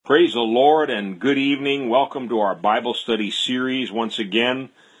Praise the Lord and good evening. Welcome to our Bible study series once again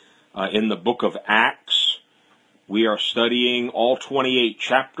in the book of Acts. We are studying all 28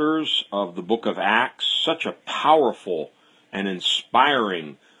 chapters of the book of Acts, such a powerful and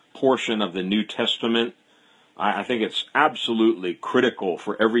inspiring portion of the New Testament. I think it's absolutely critical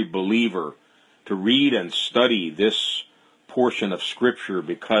for every believer to read and study this portion of Scripture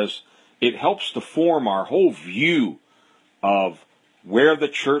because it helps to form our whole view of where the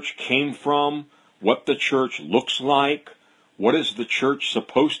church came from, what the church looks like, what is the church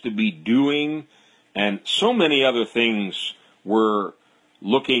supposed to be doing, and so many other things we're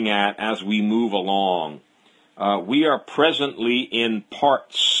looking at as we move along. We are presently in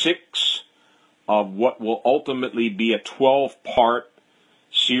part 6 of what will ultimately be a 12-part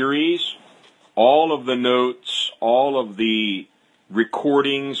series. All of the notes, all of the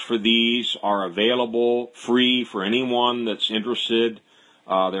recordings for these are available free for anyone that's interested.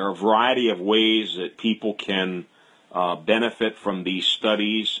 There are a variety of ways that people can benefit from these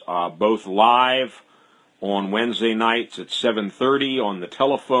studies, both live on Wednesday nights at 7:30 on the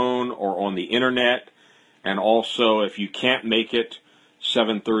telephone or on the internet. And also, if you can't make it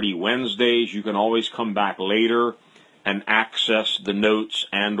 7:30 Wednesdays, you can always come back later and access the notes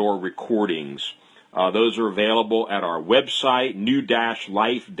and or recordings. Those are available at our website,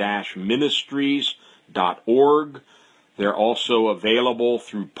 new-life-ministries.org. They're also available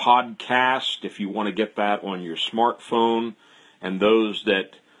through podcast if you want to get that on your smartphone. And those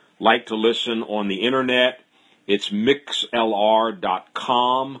that like to listen on the internet, it's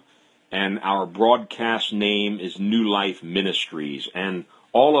mixlr.com, and our broadcast name is New Life Ministries. And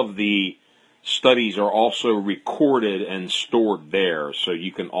all of the studies are also recorded and stored there, so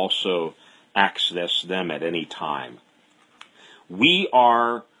you can also access them at any time. We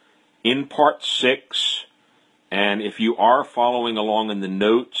are in part 6, and if you are following along in the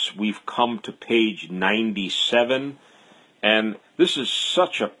notes, we've come to page 97, and this is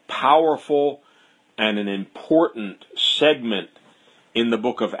such a powerful and an important segment in the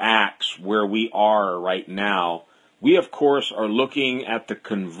book of Acts where we are right now. We, of course, are looking at the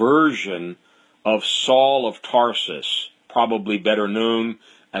conversion of Saul of Tarsus, probably better known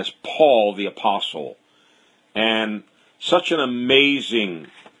as Paul the Apostle. And such an amazing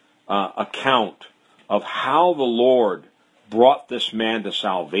account of how the Lord brought this man to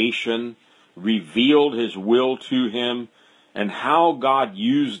salvation, revealed his will to him, and how God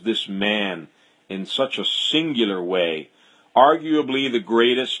used this man in such a singular way. Arguably the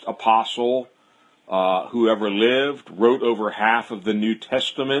greatest apostle who ever lived, wrote over half of the New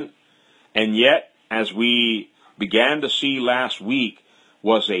Testament, and yet, as we began to see last week,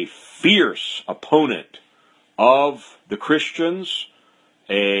 was a fierce opponent of the Christians,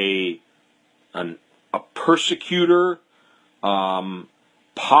 a persecutor,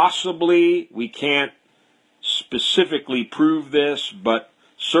 possibly, we can't specifically prove this, but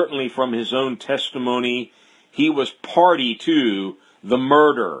certainly from his own testimony, he was party to the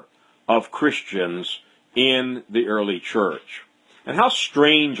murder of Christians in the early church. And how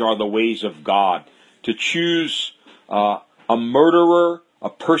strange are the ways of God to choose a murderer, a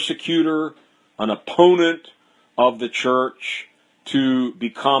persecutor, an opponent of the church to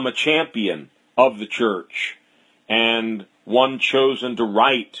become a champion of the church, and one chosen to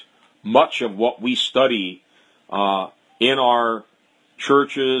write much of what we study in our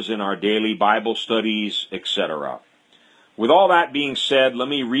churches, in our daily Bible studies, etc. With all that being said, let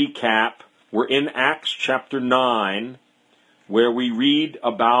me recap. We're in Acts chapter 9, where we read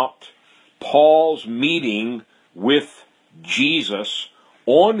about Paul's meeting with Jesus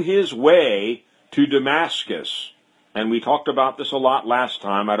on his way to Damascus. And we talked about this a lot last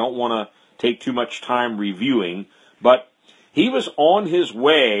time. I don't want to take too much time reviewing, but he was on his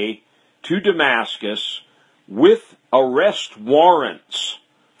way to Damascus with arrest warrants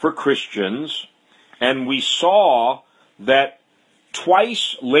for Christians, and we saw that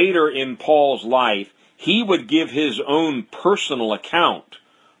twice later in Paul's life, he would give his own personal account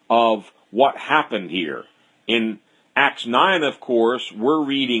of what happened here. In Acts 9, of course, we're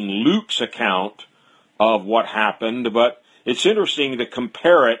reading Luke's account of what happened, but it's interesting to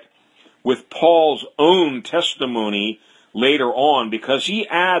compare it with Paul's own testimony later on, because he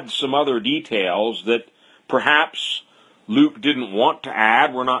adds some other details that perhaps Luke didn't want to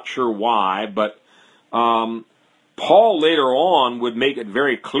add. We're not sure why, but Paul later on would make it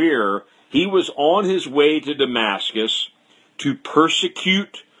very clear he was on his way to Damascus to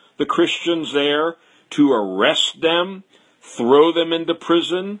persecute the Christians there, to arrest them, throw them into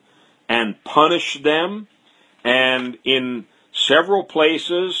prison, and punish them. And in several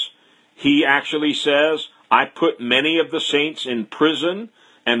places, he actually says, I put many of the saints in prison,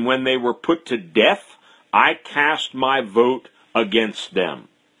 and when they were put to death, I cast my vote against them.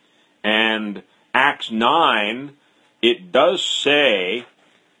 And Acts 9, it does say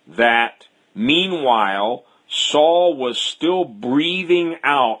that meanwhile, Saul was still breathing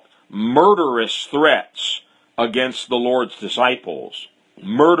out murderous threats against the Lord's disciples.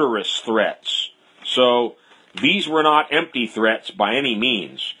 Murderous threats. So these were not empty threats by any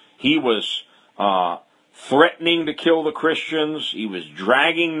means. He was threatening to kill the Christians. He was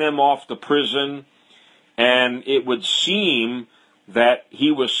dragging them off to prison. And it would seem that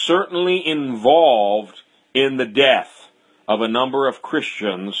he was certainly involved in the death of a number of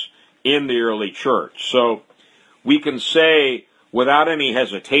Christians in the early church. So we can say without any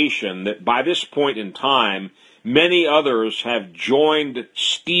hesitation that by this point in time, many others have joined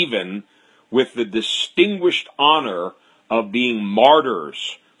Stephen with the distinguished honor of being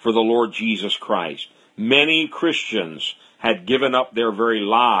martyrs for the Lord Jesus Christ. Many Christians had given up their very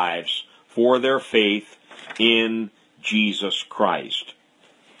lives for their faith in Jesus Christ.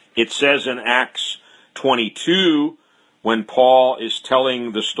 It says in Acts 22, when Paul is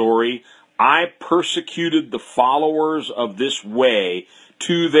telling the story, I persecuted the followers of this way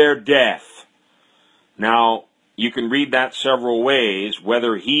to their death. Now, you can read that several ways.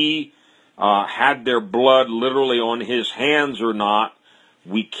 Whether he had their blood literally on his hands or not,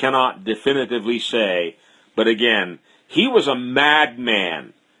 we cannot definitively say. But again, he was a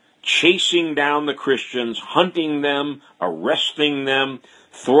madman, chasing down the Christians, hunting them, arresting them,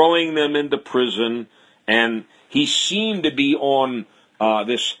 throwing them into prison, and he seemed to be on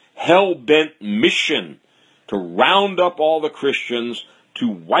this hell-bent mission to round up all the Christians, to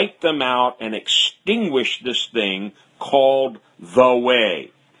wipe them out and extinguish this thing called the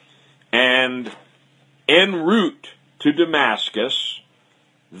Way. And en route to Damascus,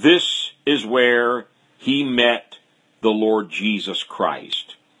 this is where he met the Lord Jesus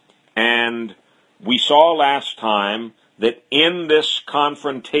Christ. And we saw last time that in this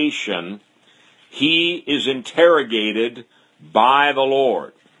confrontation, he is interrogated by the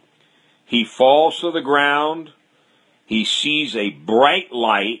Lord. He falls to the ground. He sees a bright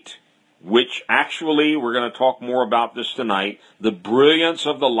light, which actually, we're going to talk more about this tonight, the brilliance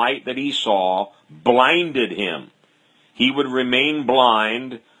of the light that he saw blinded him. He would remain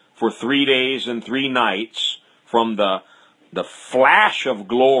blind for 3 days and 3 nights from the flash of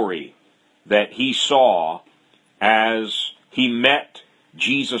glory that he saw as he met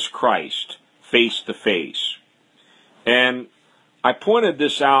Jesus Christ face to face. And I pointed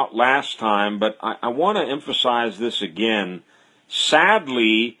this out last time, but I want to emphasize this again.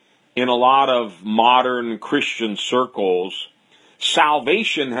 Sadly, in a lot of modern Christian circles,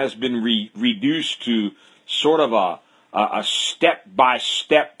 salvation has been reduced to sort of a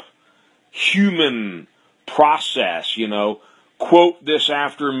step-by-step human process, quote this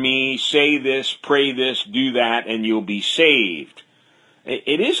after me, say this, pray this, do that, and you'll be saved.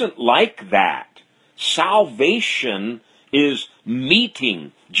 It isn't like that. Salvation is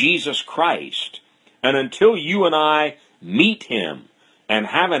meeting Jesus Christ. And until you and I meet him and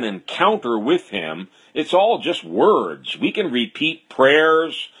have an encounter with him, it's all just words. We can repeat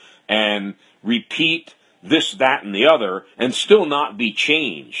prayers and repeat this, that, and the other and still not be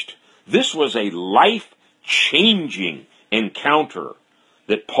changed. This was a life-changing encounter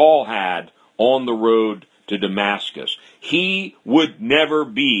that Paul had on the road to Damascus. He would never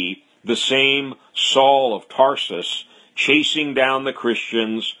be the same Saul of Tarsus chasing down the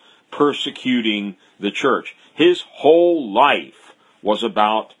Christians, persecuting the church. His whole life was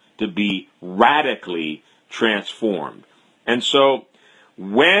about to be radically transformed. And so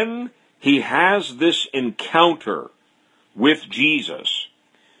when he has this encounter with Jesus,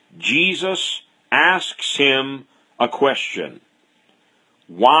 Jesus asks him a question.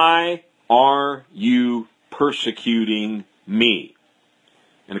 Why are you persecuting me?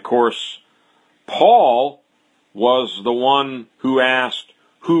 And of course, Paul was the one who asked,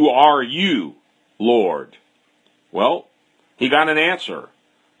 who are you, Lord? Well, he got an answer.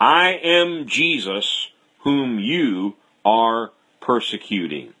 I am Jesus whom you are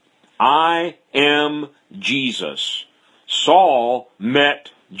persecuting. I am Jesus. Saul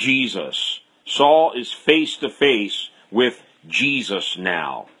met Jesus. Saul is face to face with Jesus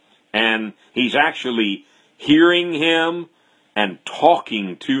now. And he's actually hearing him and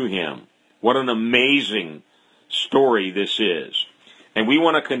talking to him. What an amazing story this is. And we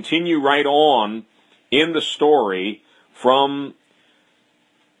want to continue right on in the story from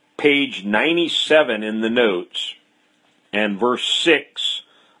page 97 in the notes and verse 6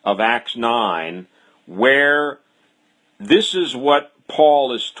 of Acts 9, where this is what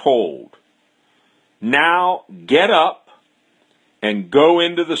Paul is told. Now get up and go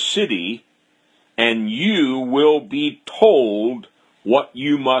into the city, and you will be told what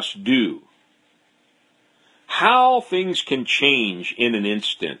you must do. How things can change in an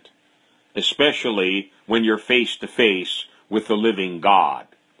instant, especially when you're face to face with the living God.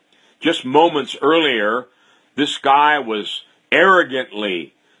 Just moments earlier, this guy was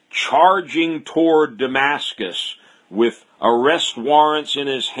arrogantly charging toward Damascus with arrest warrants in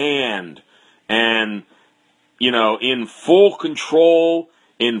his hand and, in full control,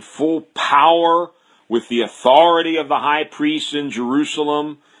 in full power, with the authority of the high priest in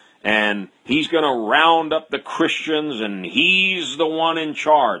Jerusalem, and he's going to round up the Christians, and he's the one in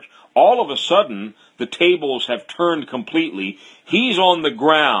charge. All of a sudden, the tables have turned completely. He's on the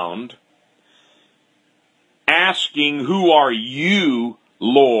ground asking, "Who are you,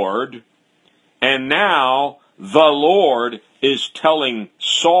 Lord?" And now the Lord is telling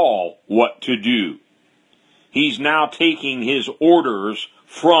Saul what to do. He's now taking his orders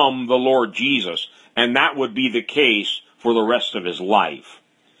from the Lord Jesus, and that would be the case for the rest of his life.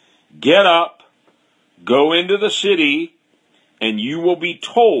 Get up, go into the city, and you will be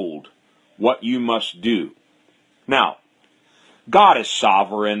told what you must do. Now, God is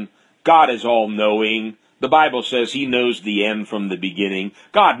sovereign. God is all-knowing. The Bible says he knows the end from the beginning.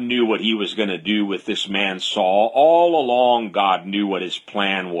 God knew what he was going to do with this man Saul. All along, God knew what his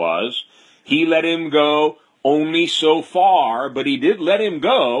plan was. He let him go only so far, but he did let him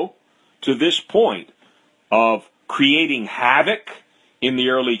go to this point of creating havoc in the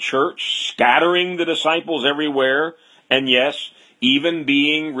early church, scattering the disciples everywhere, and yes, even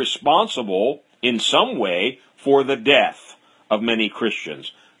being responsible in some way for the death of many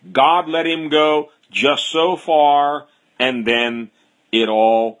Christians. God let him go just so far, and then it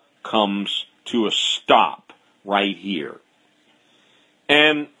all comes to a stop right here.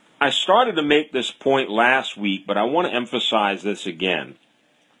 And I started to make this point last week, but I want to emphasize this again.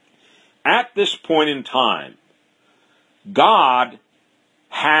 At this point in time, God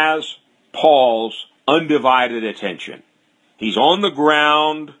has Paul's undivided attention. He's on the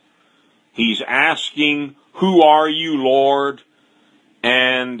ground. He's asking, "Who are you, Lord?"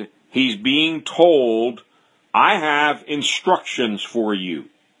 And he's being told, "I have instructions for you."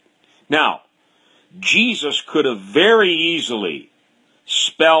 Now, Jesus could have very easily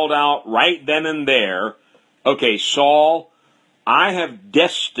spelled out right then and there, "Okay, Saul, I have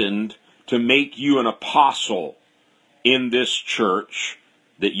destined to make you an apostle in this church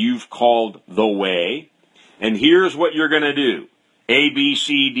that you've called the Way, and here's what you're going to do, A, B,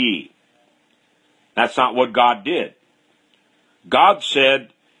 C, D." That's not what God did. God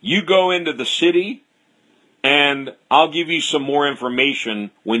said, "You go into the city, and I'll give you some more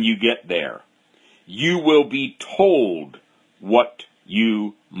information when you get there. You will be told what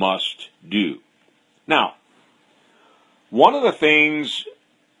you must do." Now, one of the things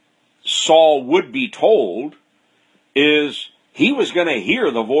Saul would be told is he was going to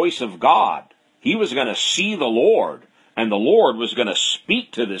hear the voice of God. He was going to see the Lord, and the Lord was going to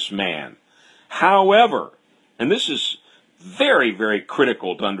speak to this man. However, and this is very, very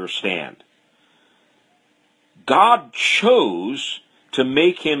critical to understand, God chose to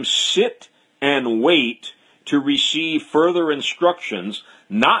make him sit and wait to receive further instructions,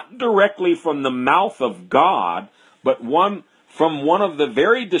 not directly from the mouth of God, but from one of the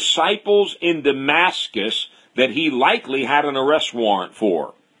very disciples in Damascus that he likely had an arrest warrant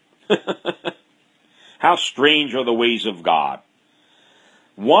for. How strange are the ways of God.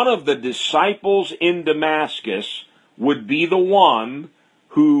 One of the disciples in Damascus would be the one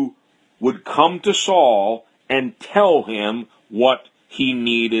who would come to Saul and tell him what he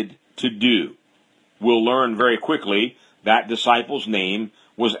needed to do. We'll learn very quickly that disciple's name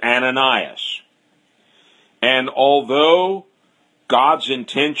was Ananias. And although God's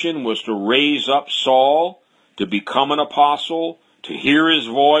intention was to raise up Saul to become an apostle, to hear his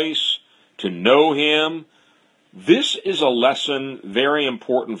voice, to know him, this is a lesson very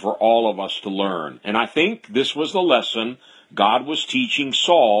important for all of us to learn. And I think this was the lesson God was teaching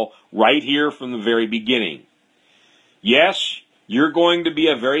Saul right here from the very beginning. Yes, you're going to be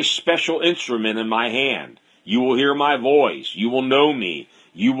a very special instrument in my hand. You will hear my voice. You will know me.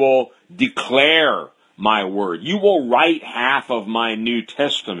 You will declare my word. You will write half of my New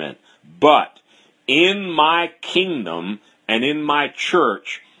Testament. But in my kingdom and in my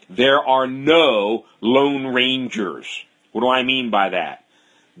church, there are no lone rangers. What do I mean by that?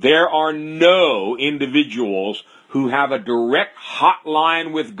 There are no individuals who have a direct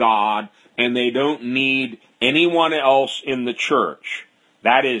hotline with God and they don't need anyone else in the church.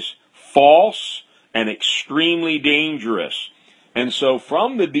 That is false and extremely dangerous. And so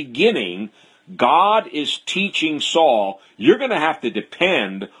from the beginning, God is teaching Saul, you're going to have to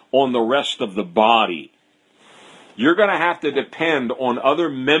depend on the rest of the body. You're going to have to depend on other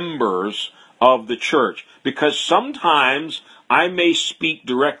members of the church, because sometimes I may speak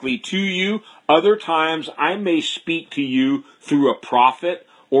directly to you, other times I may speak to you through a prophet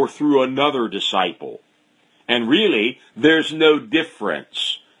or through another disciple. And really, there's no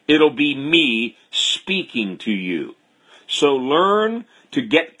difference. It'll be me speaking to you. So learn to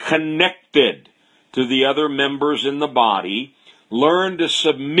get connected to the other members in the body. Learn to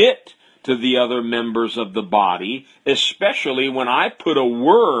submit to the other members of the body, especially when I put a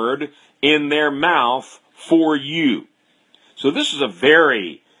word in their mouth for you. So this is a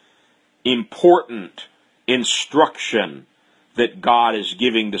very important instruction that God is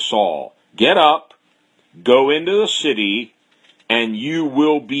giving to Saul. Get up, go into the city, and you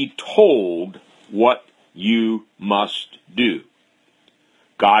will be told what you must do.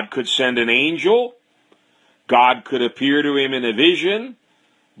 God could send an angel. God could appear to him in a vision.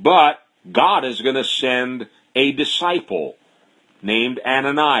 But God is going to send a disciple named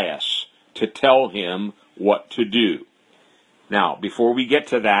Ananias to tell him what to do. Now, before we get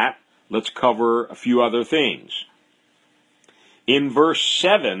to that, let's cover a few other things. In verse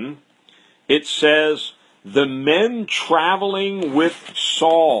 7, it says, the men traveling with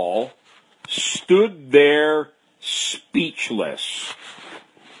Saul stood there speechless.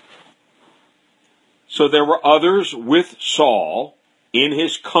 So there were others with Saul in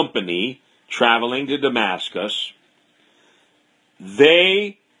his company traveling to Damascus.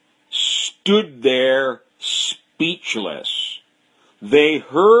 They stood there speechless. They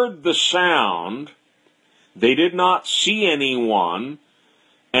heard the sound. They did not see anyone.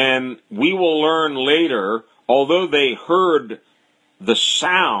 And we will learn later, although they heard the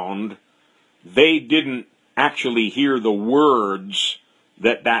sound, they didn't actually hear the words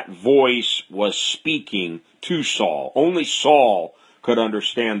that voice was speaking to Saul. Only Saul could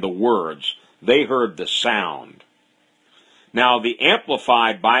understand the words. They heard the sound. Now, the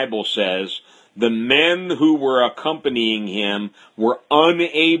Amplified Bible says, the men who were accompanying him were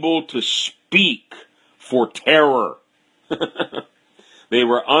unable to speak for terror. They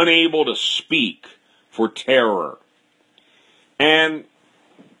were unable to speak for terror. And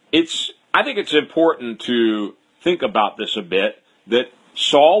I think it's important to think about this a bit, that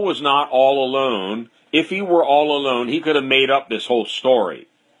Saul was not all alone. If he were all alone, he could have made up this whole story.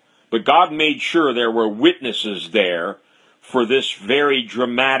 But God made sure there were witnesses there for this very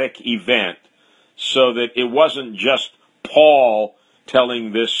dramatic event, so that it wasn't just Paul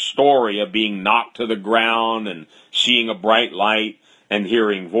telling this story of being knocked to the ground and seeing a bright light and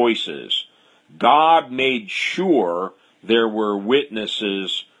hearing voices. God made sure there were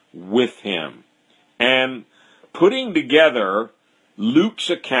witnesses with him. And putting together Luke's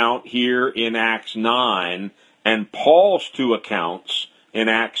account here in Acts 9 and Paul's two accounts in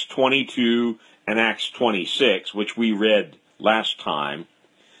Acts 22 and Acts 26, which we read last time,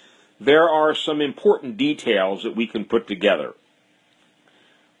 there are some important details that we can put together.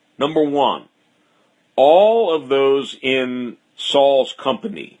 Number one, all of those in Saul's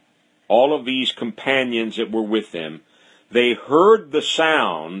company, all of these companions that were with him, they heard the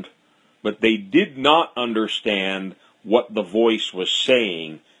sound, but they did not understand what the voice was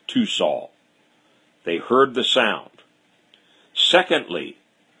saying to Saul. They heard the sound. Secondly,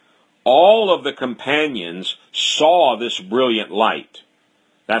 all of the companions saw this brilliant light.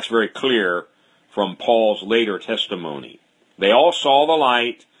 That's very clear from Paul's later testimony. They all saw the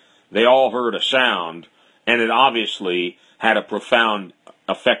light, they all heard a sound, and it obviously had a profound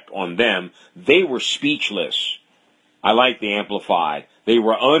effect on them. They were speechless. I like the Amplified. They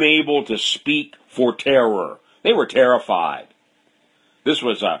were unable to speak for terror. They were terrified. This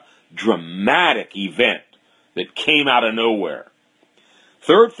was a dramatic event that came out of nowhere.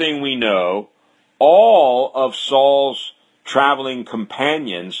 Third thing we know, all of Saul's traveling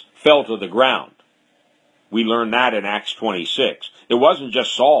companions fell to the ground. We learned that in Acts 26. It wasn't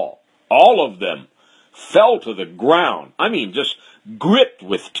just Saul. All of them fell to the ground. I mean, just gripped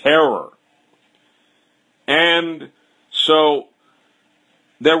with terror. And so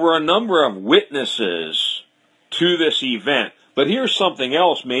there were a number of witnesses to this event. But here's something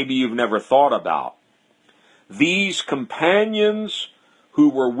else maybe you've never thought about. These companions who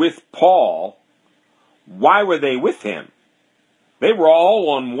were with Paul, why were they with him? They were all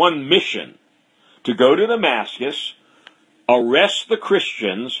on one mission: to go to Damascus, arrest the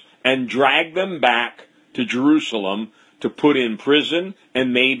Christians, and drag them back to Jerusalem to put in prison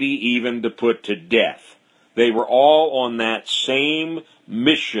and maybe even to put to death. They were all on that same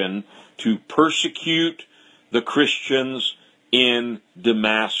mission to persecute the Christians in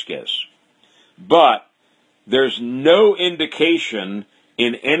Damascus. But there's no indication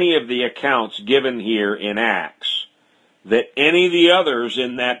in any of the accounts given here in Acts that any of the others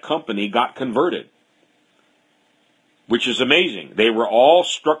in that company got converted, which is amazing. They were all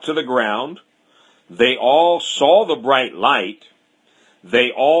struck to the ground. They all saw the bright light.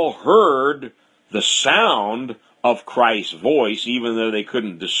 They all heard the sound of Christ's voice, even though they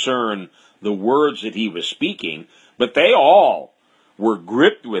couldn't discern the words that he was speaking. But they all were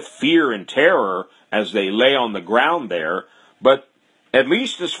gripped with fear and terror as they lay on the ground there. But at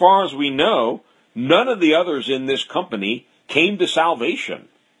least as far as we know, none of the others in this company came to salvation.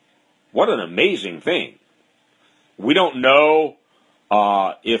 What an amazing thing. We don't know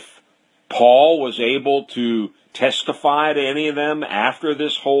if Paul was able to testify to any of them after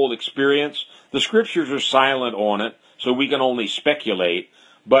this whole experience. The scriptures are silent on it, so we can only speculate.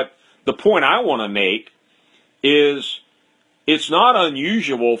 But the point I want to make is it's not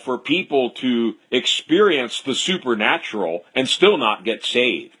unusual for people to experience the supernatural and still not get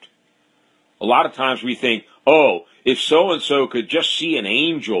saved. A lot of times we think, oh, if so-and-so could just see an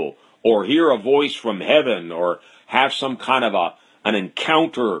angel or hear a voice from heaven or have some kind of an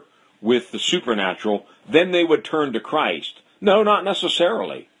encounter with the supernatural, then they would turn to Christ. No, not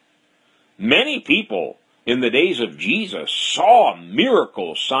necessarily. Many people in the days of Jesus saw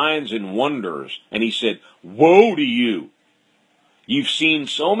miracles, signs, and wonders, and he said, woe to you. You've seen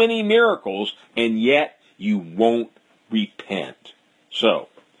so many miracles, and yet you won't repent. So,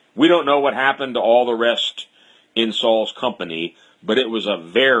 we don't know what happened to all the rest in Saul's company, but it was a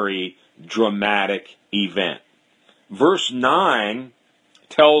very dramatic event. Verse 9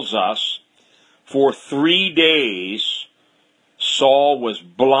 tells us, for 3 days Saul was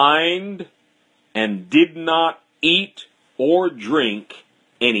blind and did not eat or drink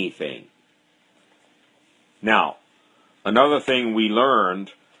anything. Now, another thing we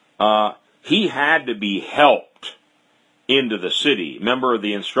learned, he had to be helped into the city. Remember,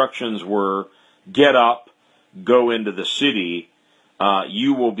 the instructions were, get up, go into the city,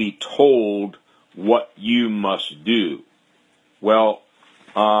 you will be told what you must do. Well,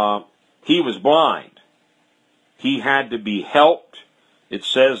 he was blind. He had to be helped. It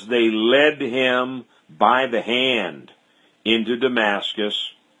says they led him by the hand into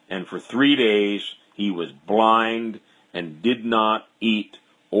Damascus, and for 3 days he was blind and did not eat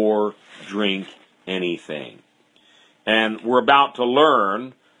or drink anything. And we're about to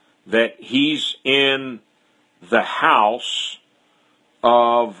learn that he's in the house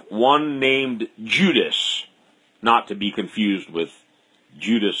of one named Judas, not to be confused with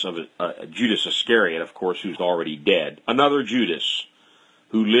Judas Iscariot, of course, who's already dead. Another Judas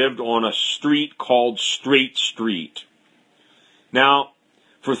who lived on a street called Straight Street. Now,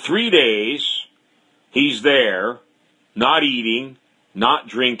 for 3 days, he's there, not eating, not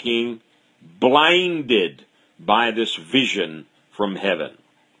drinking, blinded by this vision from heaven.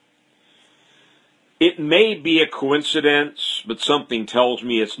 It may be a coincidence, but something tells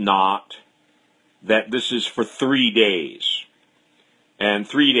me it's not, that this is for 3 days. And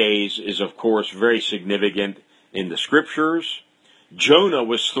 3 days is, of course, very significant in the scriptures. Jonah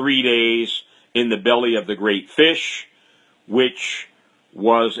was 3 days in the belly of the great fish, which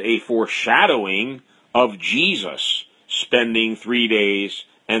was a foreshadowing of Jesus spending 3 days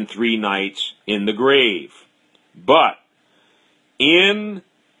and 3 nights in the grave. But in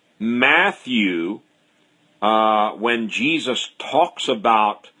Matthew, when Jesus talks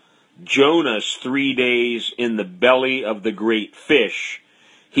about Jonah's 3 days in the belly of the great fish,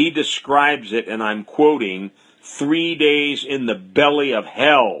 he describes it, and I'm quoting, 3 days in the belly of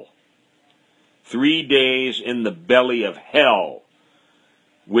hell. 3 days in the belly of hell,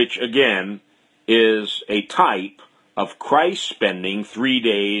 which again is a type of Christ spending 3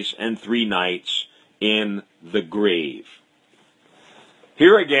 days and 3 nights in the grave.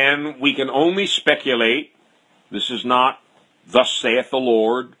 Here again, we can only speculate. This is not thus saith the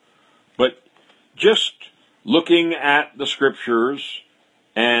Lord, but just looking at the scriptures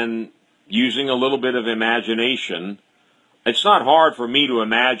and using a little bit of imagination, it's not hard for me to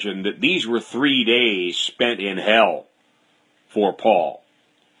imagine that these were 3 days spent in hell for Paul.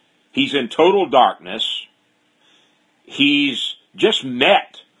 He's in total darkness. He's just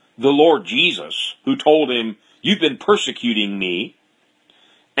met the Lord Jesus, who told him, you've been persecuting me.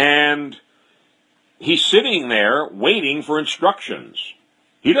 And he's sitting there waiting for instructions.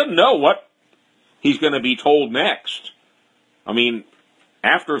 He doesn't know what he's going to be told next. I mean,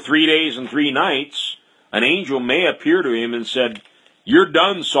 after 3 days and 3 nights, an angel may appear to him and said, you're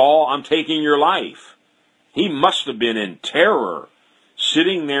done, Saul, I'm taking your life. He must have been in terror,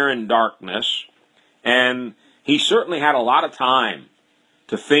 sitting there in darkness, and he certainly had a lot of time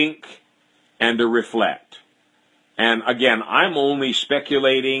to think and to reflect. And again, I'm only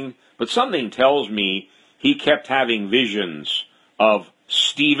speculating, but something tells me he kept having visions of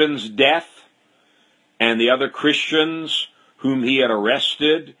Stephen's death and the other Christians whom he had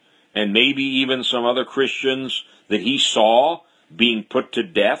arrested, and maybe even some other Christians that he saw being put to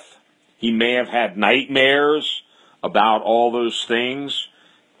death. He may have had nightmares about all those things.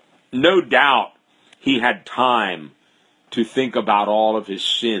 No doubt he had time to think about all of his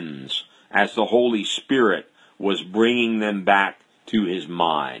sins as the Holy Spirit was bringing them back to his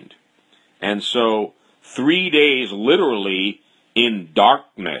mind. And so 3 days literally in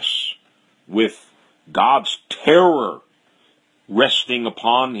darkness, with God's terror resting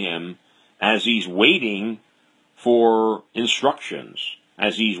upon him as he's waiting for instructions,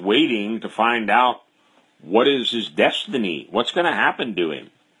 as he's waiting to find out what is his destiny, what's going to happen to him.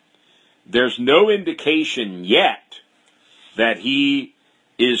 There's no indication yet that he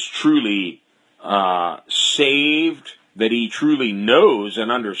is truly saved, that he truly knows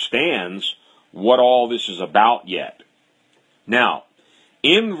and understands what all this is about yet. Now,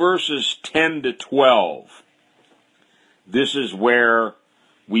 in verses 10 to 12, this is where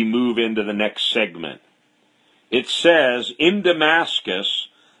we move into the next segment. It says, in Damascus,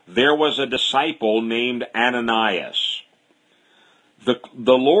 there was a disciple named Ananias. The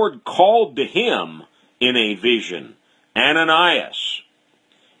Lord called to him in a vision, Ananias.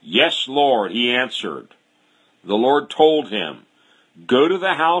 Yes, Lord, he answered. The Lord told him, go to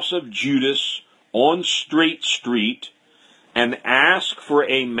the house of Judas on Straight Street and ask for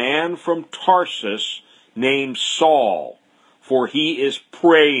a man from Tarsus named Saul, for he is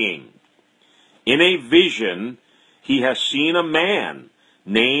praying. In a vision, he has seen a man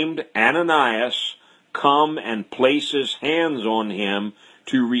named Ananias come and place his hands on him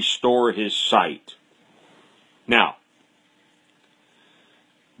to restore his sight. Now,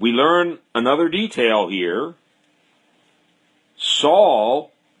 we learn another detail here.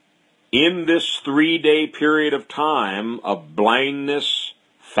 Saul, in this 3-day period of time of blindness,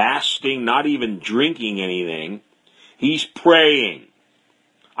 fasting, not even drinking anything, he's praying.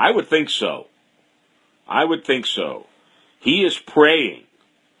 I would think so. I would think so. He is praying.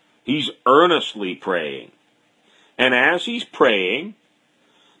 He's earnestly praying. And as he's praying,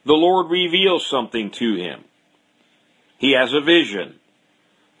 the Lord reveals something to him. He has a vision.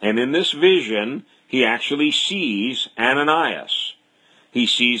 And in this vision, he actually sees Ananias. He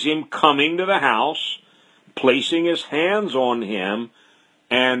sees him coming to the house, placing his hands on him,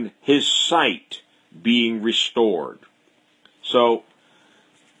 and his sight being restored. So,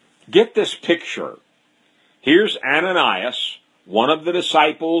 get this picture. Here's Ananias, one of the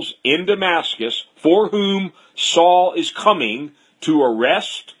disciples in Damascus, for whom Saul is coming to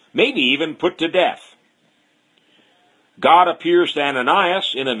arrest, maybe even put to death. God appears to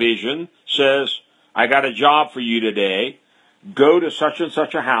Ananias in a vision, says, I got a job for you today. Go to such and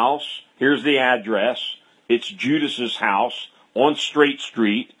such a house. Here's the address. It's Judas's house on Straight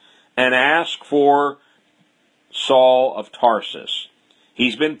Street, and ask for Saul of Tarsus.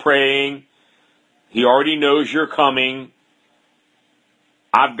 He's been praying. He already knows you're coming.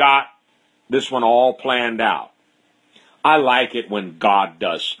 I've got this one all planned out. I like it when God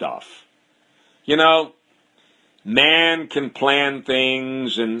does stuff. You know, man can plan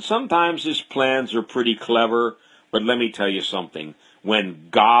things, and sometimes his plans are pretty clever, but let me tell you something. When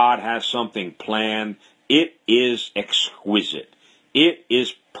God has something planned, it is exquisite. It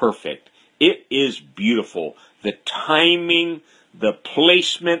is perfect. It is beautiful. The timing, the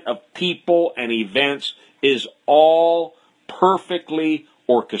placement of people and events is all perfectly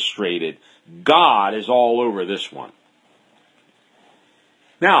orchestrated. God is all over this one.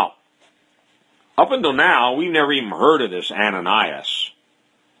 Now, up until now, we've never even heard of this Ananias.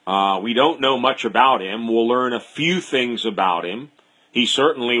 We don't know much about him. We'll learn a few things about him. He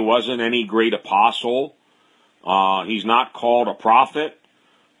certainly wasn't any great apostle. He's not called a prophet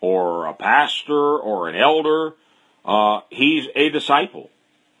or a pastor or an elder. He's a disciple.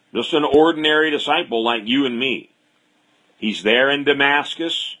 Just an ordinary disciple like you and me. He's there in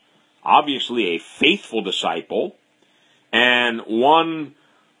Damascus, obviously a faithful disciple, and one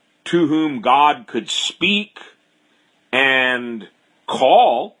to whom God could speak and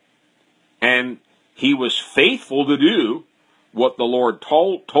call, and he was faithful to do what the Lord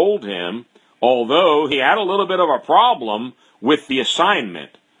told him, although he had a little bit of a problem with the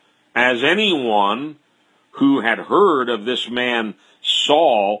assignment, as anyone who had heard of this man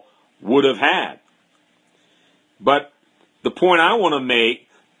Saul would have had. But the point I want to make,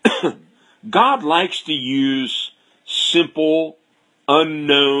 God likes to use simple,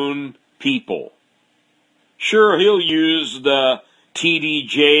 unknown people. Sure, he'll use the T.D.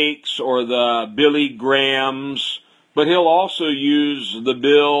 Jakes or the Billy Grahams, but he'll also use the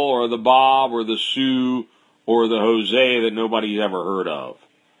Bill or the Bob or the Sue or the Jose that nobody's ever heard of.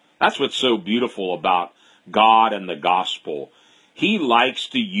 That's what's so beautiful about God and the gospel. He likes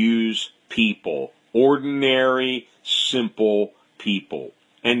to use people, ordinary, simple people.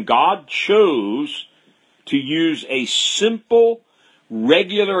 And God chose to use a simple,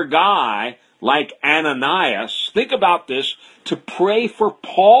 regular guy like Ananias, think about this, to pray for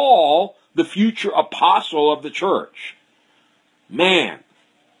Paul, the future apostle of the church. Man,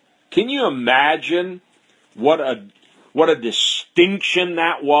 can you imagine what a distinction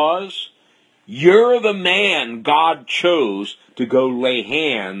that was? You're the man God chose to go lay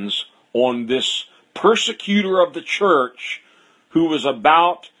hands on this persecutor of the church who was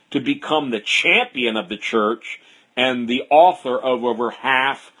about to become the champion of the church and the author of over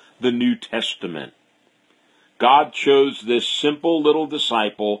half the New Testament. God chose this simple little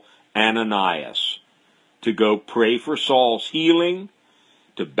disciple, Ananias, to go pray for Saul's healing,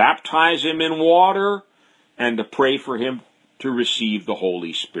 to baptize him in water, and to pray for him to receive the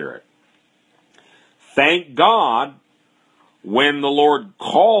Holy Spirit. Thank God, when the Lord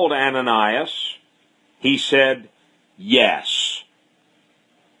called Ananias, he said, yes.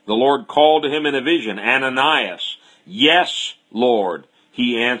 The Lord called to him in a vision, Ananias. Yes, Lord,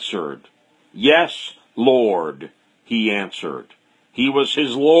 he answered. Yes, Lord, he answered. He was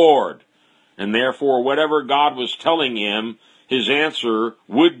his Lord, and therefore whatever God was telling him, his answer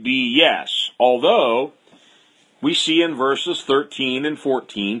would be yes. Although, we see in verses 13 and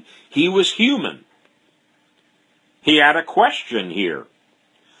 14, he was human. He had a question here.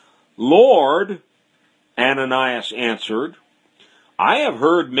 Lord, Ananias answered, I have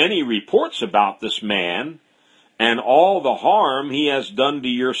heard many reports about this man and all the harm he has done to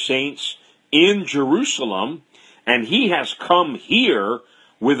your saints in Jerusalem, and he has come here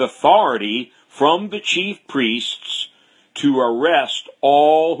with authority from the chief priests to arrest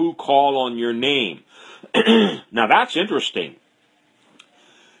all who call on your name. Now that's interesting.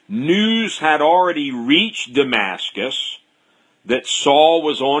 News had already reached Damascus that Saul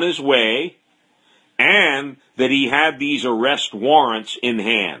was on his way and that he had these arrest warrants in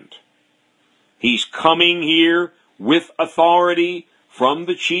hand. He's coming here with authority from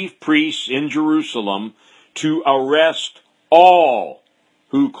the chief priests in Jerusalem to arrest all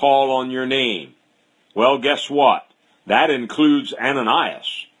who call on your name. Well, guess what? That includes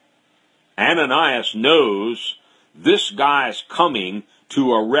Ananias. Ananias knows this guy's coming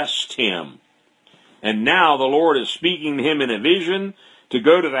to arrest him. And now the Lord is speaking to him in a vision to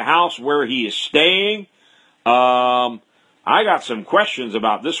go to the house where he is staying. I got some questions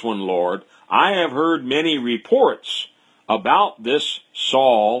about this one, Lord. I have heard many reports about this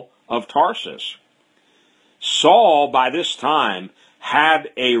Saul of Tarsus. Saul, by this time, had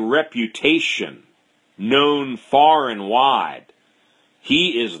a reputation known far and wide.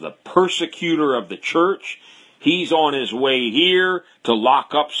 He is the persecutor of the church. He's on his way here to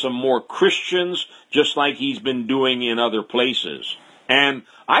lock up some more Christians, just like he's been doing in other places. And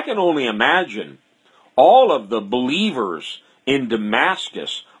I can only imagine all of the believers in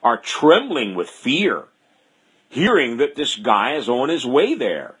Damascus are trembling with fear, hearing that this guy is on his way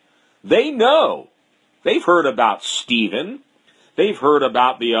there. They know. They've heard about Stephen. They've heard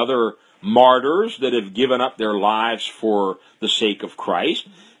about the other martyrs that have given up their lives for the sake of Christ.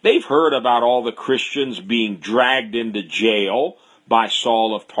 They've heard about all the Christians being dragged into jail by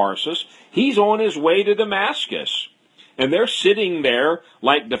Saul of Tarsus. He's on his way to Damascus. And they're sitting there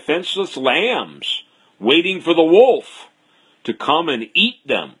like defenseless lambs, waiting for the wolf to come and eat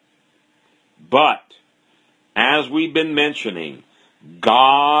them. But, as we've been mentioning,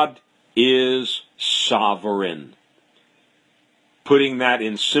 God is sovereign. Putting that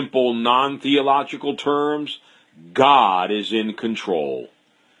in simple, non-theological terms, God is in control.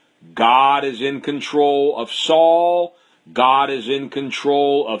 God is in control of Saul. God is in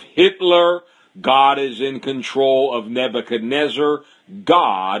control of Hitler. God is in control of Nebuchadnezzar.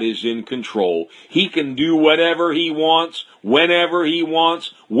 God is in control. He can do whatever he wants, whenever he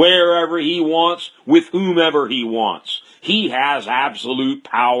wants, wherever he wants, with whomever he wants. He has absolute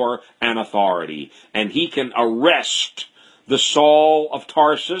power and authority, and he can arrest the Saul of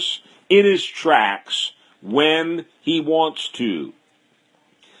Tarsus in his tracks when he wants to.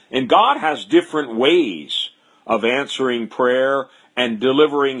 And God has different ways of answering prayer and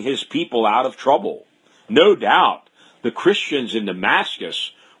delivering his people out of trouble. No doubt, the Christians in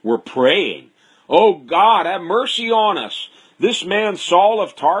Damascus were praying, "Oh God, have mercy on us. This man Saul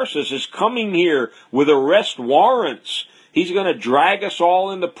of Tarsus is coming here with arrest warrants. He's going to drag us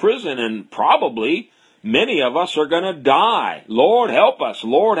all into prison and probably many of us are going to die. Lord, help us.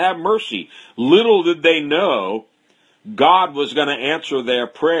 Lord, have mercy. Little did they know God was going to answer their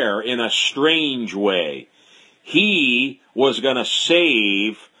prayer in a strange way. He was going to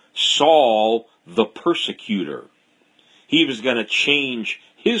save Saul the persecutor. He was going to change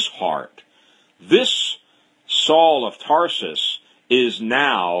his heart. This Saul of Tarsus is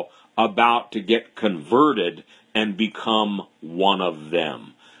now about to get converted and become one of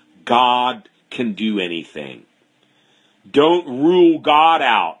them. God can do anything. Don't rule God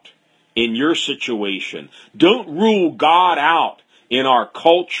out in your situation. Don't rule God out in our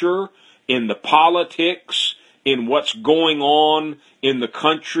culture, in the politics, in what's going on in the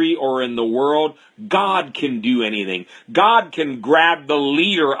country or in the world. God can do anything. God can grab the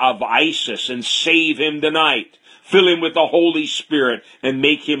leader of ISIS and save him tonight. Fill him with the Holy Spirit and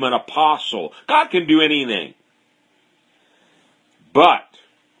make him an apostle. God can do anything. But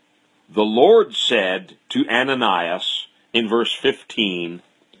the Lord said to Ananias in verse 15,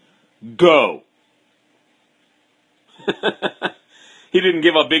 go. He didn't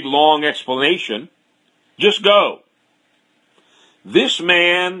give a big long explanation. Just go. This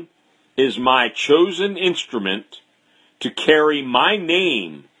man is my chosen instrument to carry my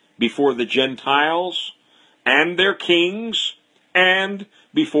name before the Gentiles and their kings and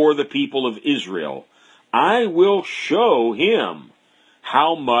before the people of Israel. I will show him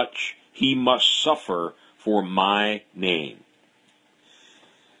how much he must suffer for my name.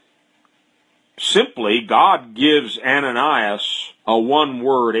 Simply, God gives Ananias a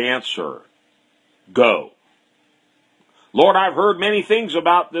one-word answer. Go. Lord, I've heard many things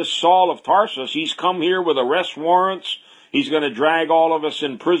about this Saul of Tarsus. He's come here with arrest warrants. He's going to drag all of us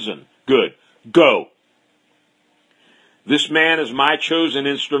in prison. Good. Go. This man is my chosen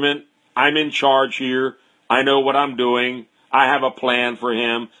instrument. I'm in charge here. I know what I'm doing. I have a plan for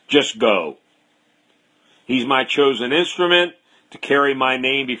him. Just go. He's my chosen instrument to carry my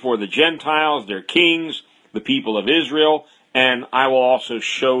name before the Gentiles, their kings, the people of Israel, and I will also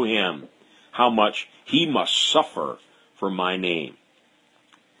show him how much he must suffer for my name.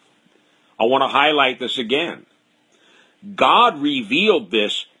 I want to highlight this again. God revealed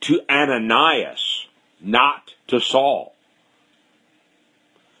this to Ananias, not to Saul.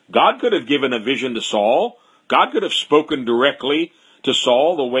 God could have given a vision to Saul. God could have spoken directly to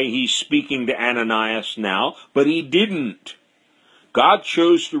Saul the way he's speaking to Ananias now, but he didn't. God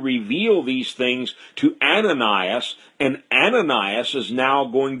chose to reveal these things to Ananias, and Ananias is now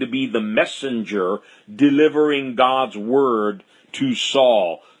going to be the messenger delivering God's word to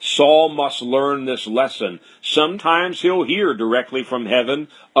Saul. Saul must learn this lesson. Sometimes he'll hear directly from heaven.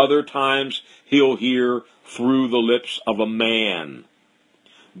 Other times he'll hear through the lips of a man.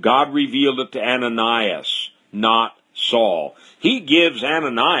 God revealed it to Ananias, not Saul. He gives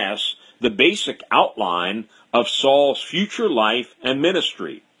Ananias the basic outline of Saul's future life and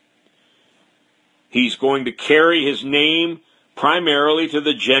ministry. He's going to carry his name primarily to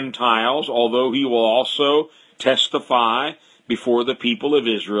the Gentiles, although he will also testify before the people of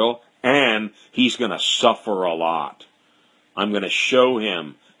Israel, and he's going to suffer a lot. I'm going to show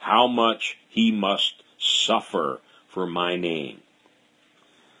him how much he must suffer for my name.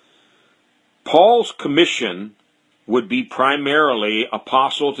 Paul's commission would be primarily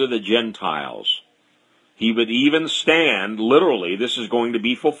apostle to the Gentiles. He would even stand, literally, this is going to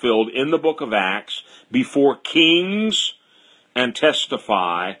be fulfilled in the book of Acts, before kings and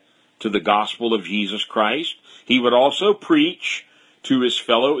testify to the gospel of Jesus Christ. He would also preach to his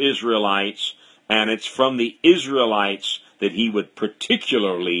fellow Israelites, and it's from the Israelites that he would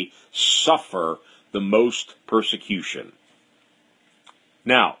particularly suffer the most persecution.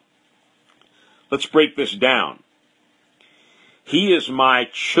 Now, let's break this down. He is my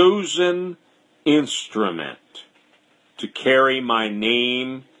chosen instrument to carry my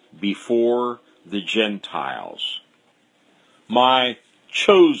name before the Gentiles. My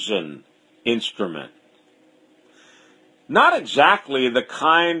chosen instrument. Not exactly the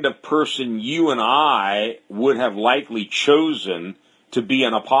kind of person you and I would have likely chosen to be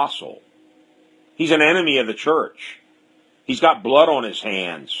an apostle. He's an enemy of the church. He's got blood on his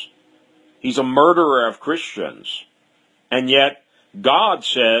hands. He's a murderer of Christians. And yet, God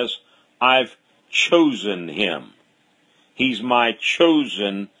says, I've chosen him. He's my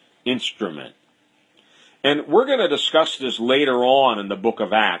chosen instrument. And we're going to discuss this later on in the book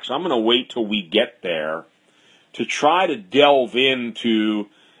of Acts. I'm going to wait till we get there to try to delve into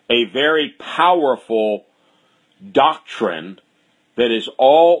a very powerful doctrine that is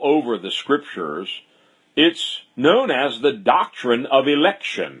all over the scriptures. It's known as the doctrine of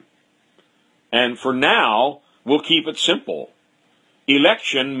election. And for now, we'll keep it simple.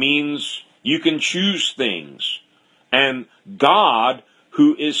 Election means You can choose things. And God,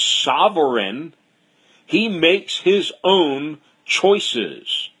 who is sovereign, he makes his own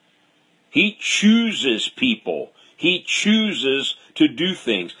choices. He chooses people. He chooses to do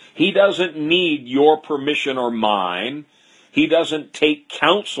things. He doesn't need your permission or mine. He doesn't take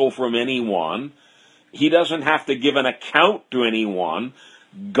counsel from anyone. He doesn't have to give an account to anyone.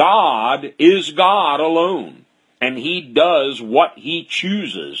 God is God alone, and he does what he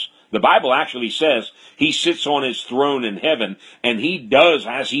chooses. The Bible actually says he sits on his throne in heaven, and he does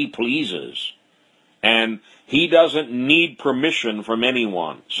as he pleases. And he doesn't need permission from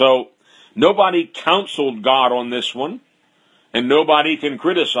anyone. So nobody counseled God on this one, and nobody can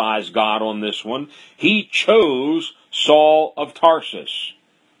criticize God on this one. He chose Saul of Tarsus.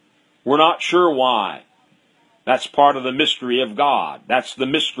 We're not sure why. That's part of the mystery of God. That's the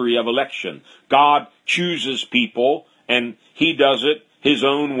mystery of election. God chooses people, and he does it his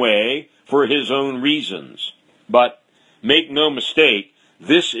own way for his own reasons. But make no mistake,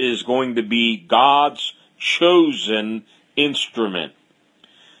 this is going to be God's chosen instrument.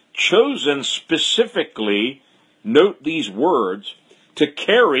 Chosen specifically, note these words, to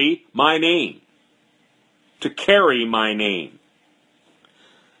carry my name. To carry my name.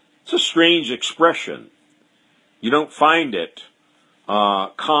 It's a strange expression. You don't find it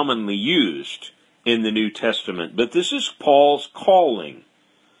commonly used in the New Testament, but this is Paul's calling.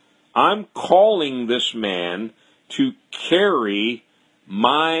 I'm calling this man to carry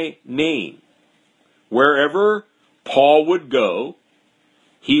my name. Wherever Paul would go,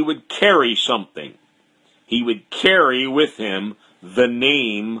 he would carry something. He would carry with him the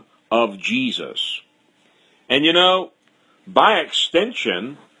name of Jesus. And you know, by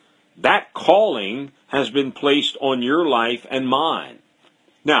extension, that calling has been placed on your life and mine.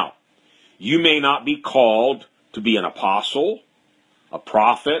 Now, you may not be called to be an apostle, a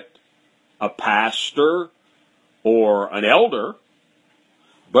prophet, a pastor, or an elder,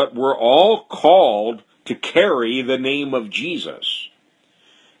 but we're all called to carry the name of Jesus.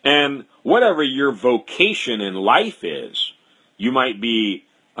 And whatever your vocation in life is, you might be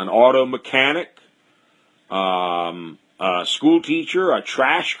an auto mechanic, a school teacher, a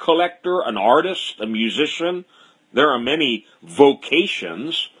trash collector, an artist, a musician. There are many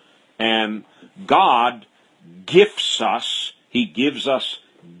vocations, and God gifts us. He gives us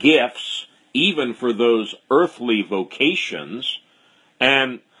gifts, even for those earthly vocations.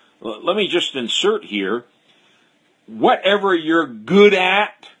 And let me just insert here, whatever you're good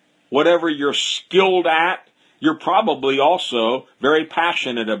at, whatever you're skilled at, you're probably also very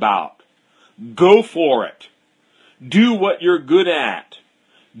passionate about. Go for it. Do what you're good at.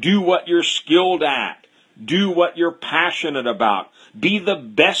 Do what you're skilled at. Do what you're passionate about. Be the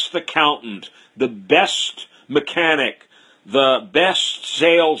best accountant, the best mechanic, the best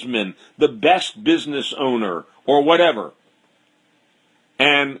salesman, the best business owner, or whatever.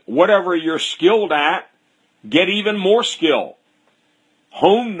 And whatever you're skilled at, get even more skill.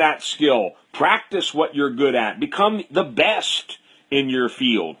 Hone that skill. Practice what you're good at. Become the best in your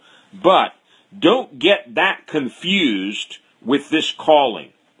field. But don't get that confused with this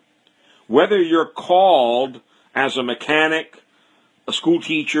calling. Whether you're called as a mechanic, a school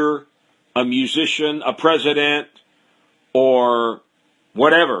teacher, a musician, a president, or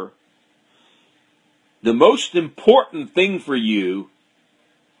whatever, the most important thing for you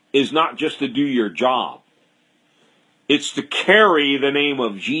is not just to do your job. It's to carry the name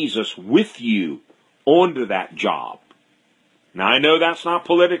of Jesus with you onto that job. Now, I know that's not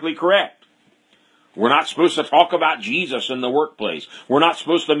politically correct. We're not supposed to talk about Jesus in the workplace. We're not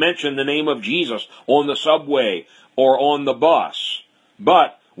supposed to mention the name of Jesus on the subway or on the bus.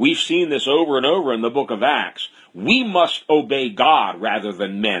 But we've seen this over and over in the book of Acts. We must obey God rather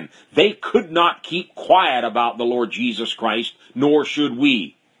than men. They could not keep quiet about the Lord Jesus Christ, nor should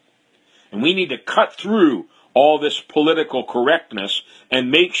we. And we need to cut through all this political correctness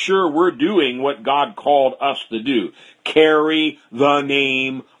and make sure we're doing what God called us to do. Carry the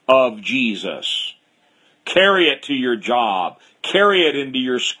name of Jesus. Carry it to your job. Carry it into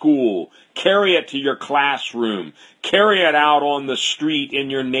your school. Carry it to your classroom. Carry it out on the street in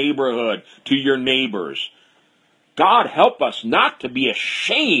your neighborhood to your neighbors. God help us not to be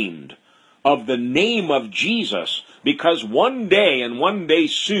ashamed of the name of Jesus, because one day and one day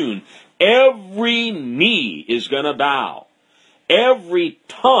soon, every knee is going to bow. Every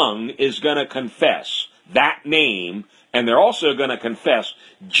tongue is going to confess that name, and they're also going to confess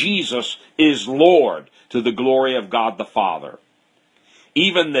Jesus is Lord, to the glory of God the Father.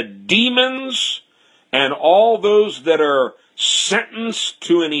 Even the demons and all those that are sentenced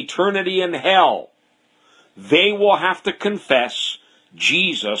to an eternity in hell, they will have to confess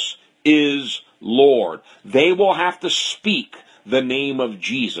Jesus is Lord. They will have to speak the name of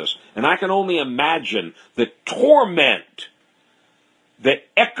Jesus. And I can only imagine the torment that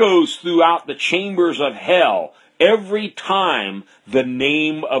echoes throughout the chambers of hell every time the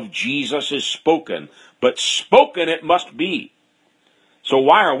name of Jesus is spoken. But spoken it must be. So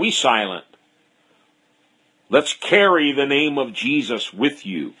why are we silent? Let's carry the name of Jesus with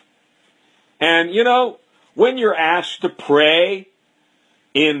you. And when you're asked to pray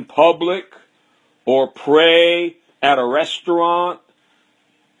in public or pray at a restaurant,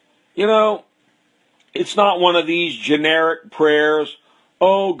 it's not one of these generic prayers,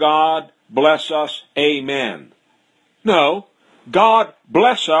 oh God, bless us, amen. No, God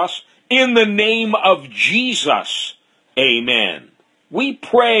bless us in the name of Jesus, amen. We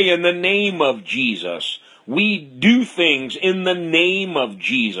pray in the name of Jesus. We do things in the name of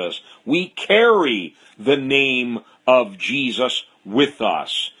Jesus. We carry the name of Jesus with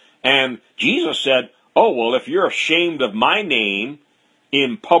us. And Jesus said, oh, well, if you're ashamed of my name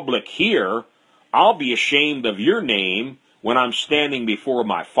in public here, I'll be ashamed of your name when I'm standing before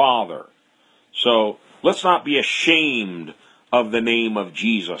my Father. So let's not be ashamed of the name of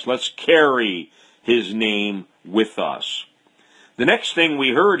Jesus. Let's carry his name with us. The next thing we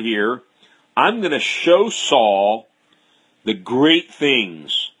heard here, I'm going to show Saul the great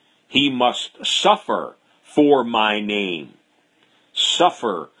things he must suffer for my name.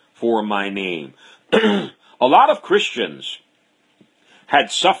 Suffer for my name. A lot of Christians had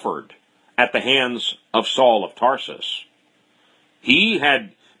suffered at the hands of Saul of Tarsus. He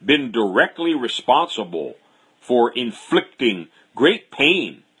had been directly responsible for inflicting great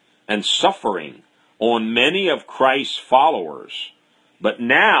pain and suffering on many of Christ's followers. But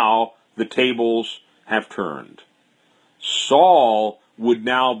now the tables have turned. Saul would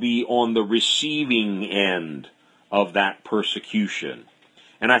now be on the receiving end of that persecution.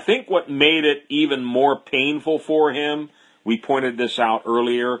 And I think what made it even more painful for him, we pointed this out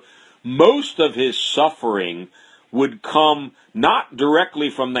earlier, most of his suffering would come not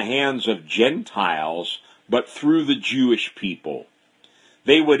directly from the hands of Gentiles, but through the Jewish people.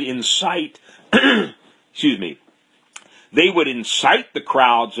 They would incite, they would incite the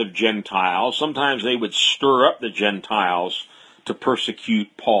crowds of Gentiles. Sometimes they would stir up the Gentiles to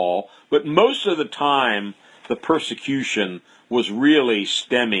persecute Paul. But most of the time, the persecution was really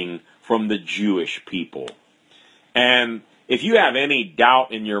stemming from the Jewish people. And if you have any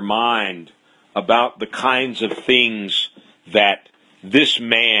doubt in your mind about the kinds of things that this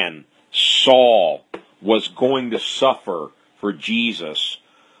man, Saul, was going to suffer for Jesus,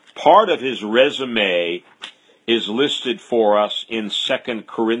 part of his resume is listed for us in 2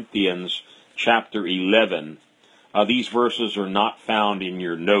 Corinthians chapter 11. These verses are not found in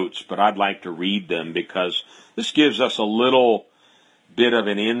your notes, but I'd like to read them because this gives us a little bit of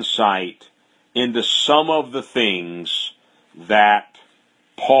an insight into some of the things that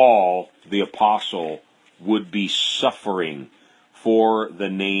Paul, the apostle, would be suffering for the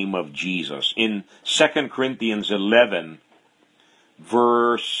name of Jesus. In 2 Corinthians 11,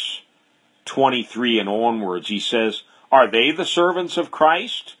 verse 23 and onwards, he says, "Are they the servants of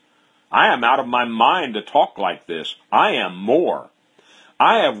Christ? I am out of my mind to talk like this. I am more.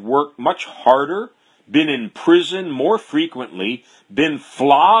 I have worked much harder, been in prison more frequently, been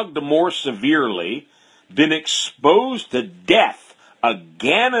flogged more severely, been exposed to death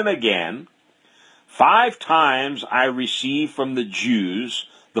again and again. 5 times I received from the Jews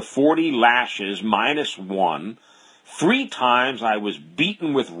the 40 lashes minus 1. 3 times I was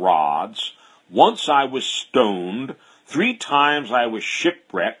beaten with rods. Once I was stoned. 3 times I was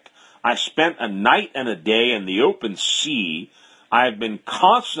shipwrecked. I spent a night and a day in the open sea. I have been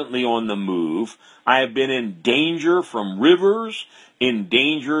constantly on the move. I have been in danger from rivers, in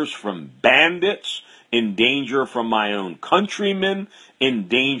dangers from bandits, in danger from my own countrymen, in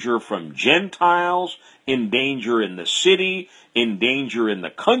danger from Gentiles, in danger in the city, in danger in the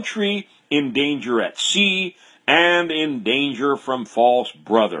country, in danger at sea, and in danger from false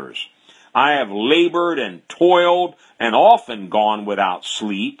brothers. I have labored and toiled and often gone without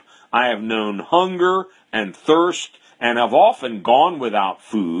sleep. I have known hunger and thirst and have often gone without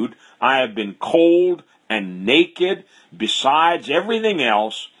food. I have been cold and naked. Besides everything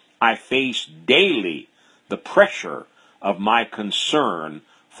else, I face daily the pressure of my concern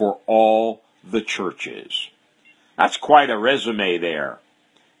for all the churches." That's quite a resume there.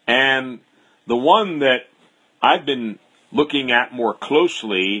 And the one that I've been looking at more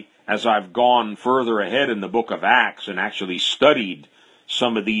closely as I've gone further ahead in the book of Acts and actually studied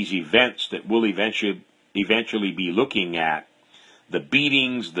some of these events that we'll eventually be looking at, the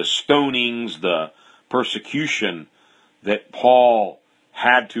beatings, the stonings, the persecution that Paul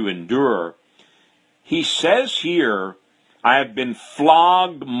had to endure. He says here, I have been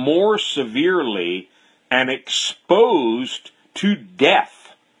flogged more severely and exposed to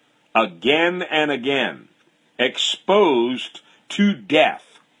death again and again. Exposed to death.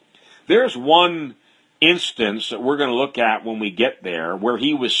 There's one instance that we're going to look at when we get there where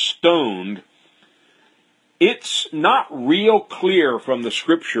he was stoned. It's not real clear from the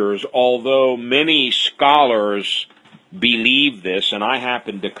scriptures, although many scholars believe this, and I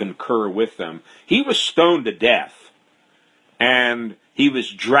happen to concur with them. He was stoned to death, and he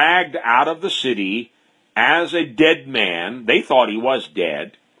was dragged out of the city as a dead man. They thought he was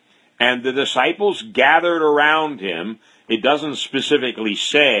dead, and the disciples gathered around him. It doesn't specifically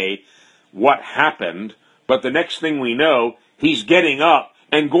say what happened, but the next thing we know, he's getting up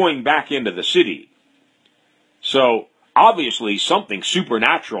and going back into the city. So, obviously, something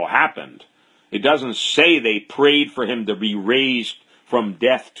supernatural happened. It doesn't say they prayed for him to be raised from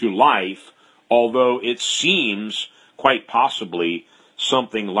death to life, although it seems quite possibly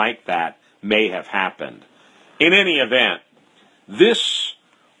something like that may have happened. In any event, this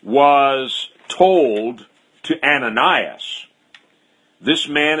was told to Ananias. This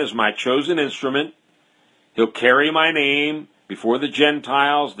man is my chosen instrument. He'll carry my name before the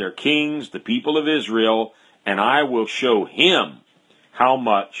Gentiles, their kings, the people of Israel, and I will show him how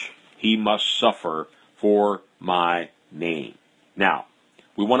much he must suffer for my name. Now,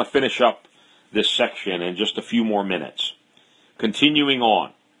 we want to finish up this section in just a few more minutes. Continuing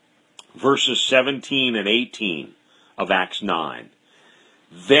on, verses 17 and 18 of Acts 9.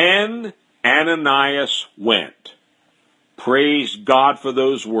 Then Ananias went. Praise God for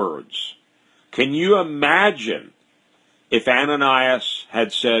those words. Can you imagine if Ananias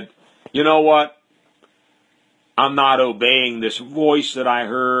had said, you know what? I'm not obeying this voice that I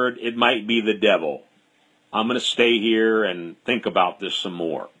heard. It might be the devil. I'm going to stay here and think about this some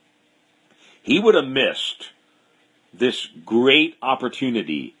more. He would have missed this great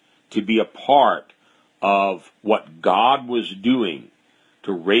opportunity to be a part of what God was doing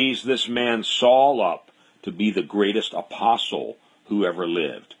to raise this man Saul up to be the greatest apostle who ever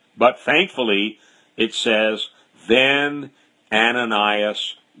lived. But thankfully, it says, then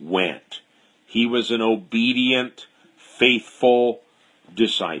Ananias went. He was an obedient, faithful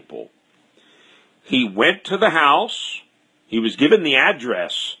disciple. He went to the house. He was given the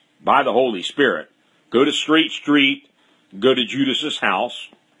address by the Holy Spirit. Go to Straight Street, go to Judas's house.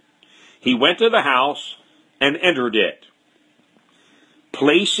 He went to the house and entered it.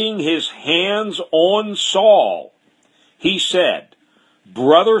 Placing his hands on Saul, he said,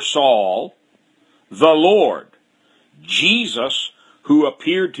 Brother Saul, the Lord, Jesus, who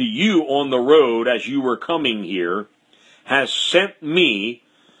appeared to you on the road as you were coming here, has sent me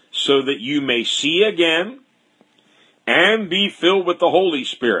so that you may see again and be filled with the Holy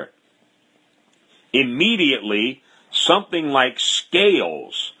Spirit. Immediately, something like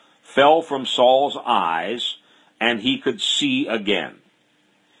scales fell from Saul's eyes, and he could see again.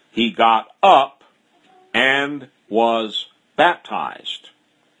 He got up and was baptized.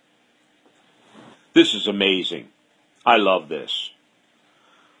 This is amazing. I love this.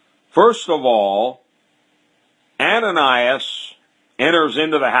 First of all, Ananias enters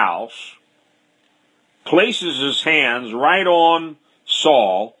into the house, places his hands right on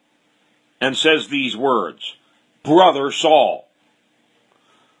Saul, and says these words, Brother Saul.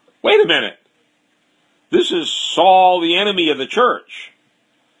 Wait a minute. This is Saul, the enemy of the church.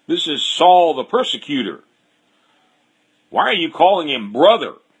 This is Saul, the persecutor. Why are you calling him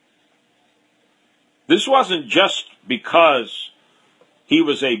brother? This wasn't just because he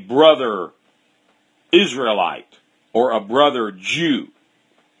was a brother Israelite or a brother Jew.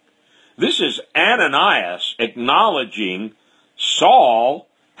 This is Ananias acknowledging Saul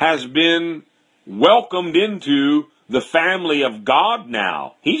has been welcomed into the family of God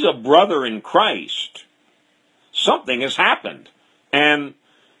now. He's a brother in Christ. Something has happened, and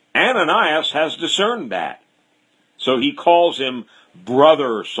Ananias has discerned that. So he calls him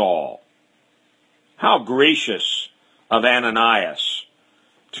Brother Saul. How gracious of Ananias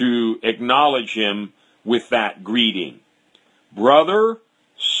to acknowledge him with that greeting. Brother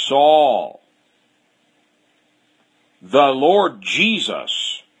Saul, the Lord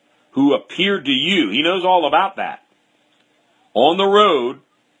Jesus, who appeared to you, he knows all about that, on the road,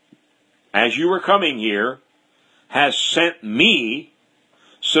 as you were coming here, has sent me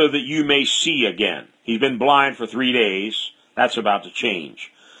so that you may see again. He's been blind for 3 days. That's about to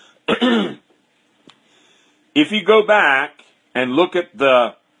change. If you go back and look at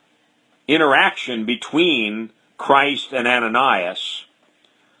the interaction between Christ and Ananias,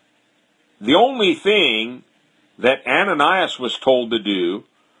 the only thing that Ananias was told to do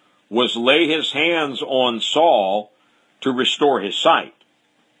was lay his hands on Saul to restore his sight.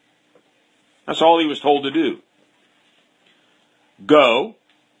 That's all he was told to do. Go.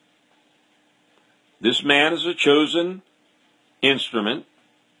 This man is a chosen instrument.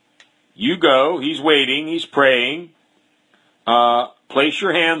 You go. He's waiting. He's praying. Place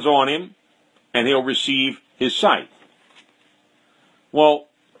your hands on him, and he'll receive his sight. Well,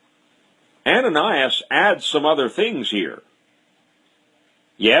 Ananias adds some other things here.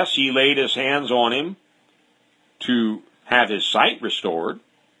 Yes, he laid his hands on him to have his sight restored.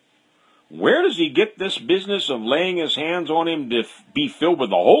 Where does he get this business of laying his hands on him to be filled with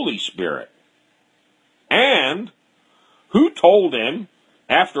the Holy Spirit? And who told him,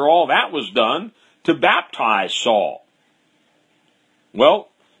 after all that was done, to baptize Saul? Well,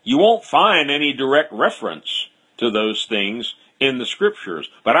 you won't find any direct reference to those things in the Scriptures,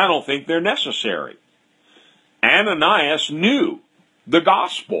 but I don't think they're necessary. Ananias knew the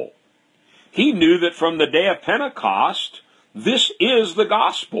gospel. He knew that from the day of Pentecost, this is the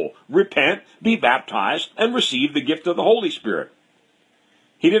gospel. Repent, be baptized, and receive the gift of the Holy Spirit.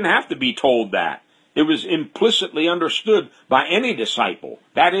 He didn't have to be told that. It was implicitly understood by any disciple.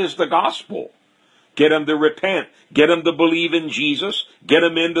 That is the gospel. Get them to repent. Get them to believe in Jesus. Get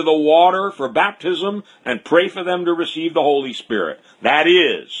them into the water for baptism and pray for them to receive the Holy Spirit. That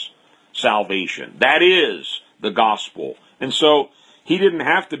is salvation. That is the gospel. And so he didn't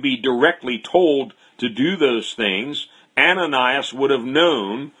have to be directly told to do those things. Ananias would have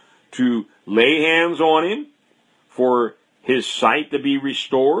known to lay hands on him for his sight to be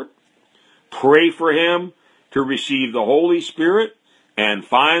restored, pray for him to receive the Holy Spirit, and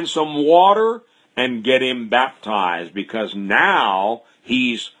find some water and get him baptized, because now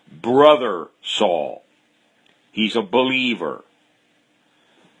he's brother Saul. He's a believer.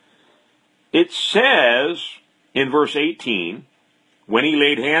 It says in verse 18, when he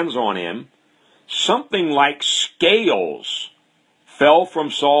laid hands on him, something like scales fell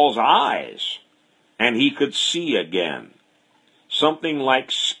from Saul's eyes, and he could see again. Something like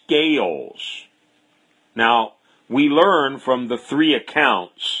scales. Now, we learn from the three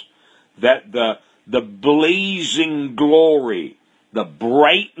accounts that the blazing glory, the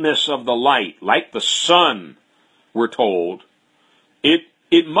brightness of the light, like the sun, we're told,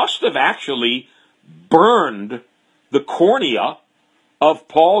 it must have actually burned the cornea of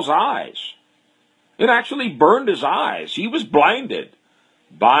Paul's eyes. It actually burned his eyes. He was blinded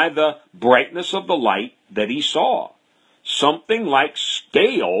by the brightness of the light that he saw. Something like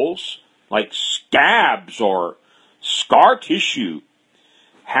scales, like scabs or scar tissue,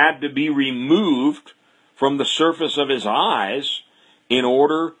 had to be removed from the surface of his eyes in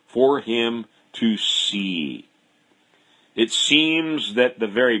order for him to see. It seems that the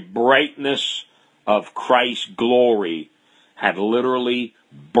very brightness of Christ's glory had literally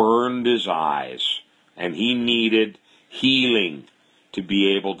burned his eyes, and he needed healing to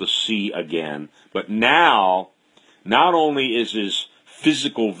be able to see again. But now, not only is his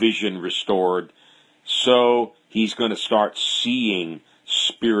physical vision restored, so he's going to start seeing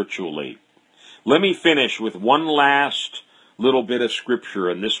spiritually. Let me finish with one last little bit of scripture,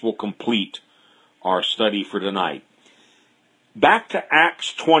 and this will complete our study for tonight. Back to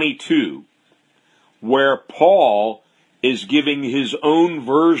Acts 22, where Paul is giving his own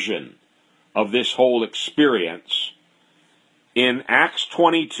version of this whole experience. In Acts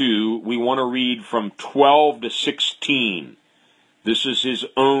 22, we want to read from 12 to 16. This is his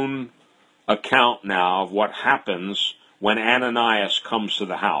own account now of what happens when Ananias comes to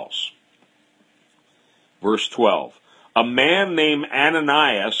the house. Verse 12. A man named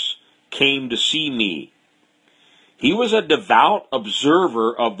Ananias came to see me. He was a devout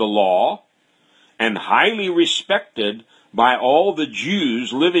observer of the law and highly respected by all the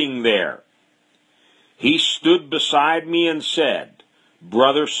Jews living there. He stood beside me and said,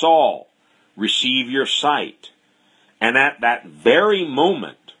 Brother Saul, receive your sight. And at that very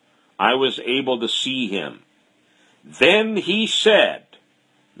moment, I was able to see him. Then he said,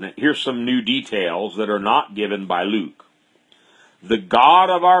 now here's some new details that are not given by Luke. The God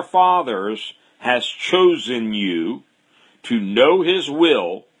of our fathers has chosen you to know his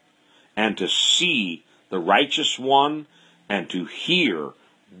will and to see the righteous one and to hear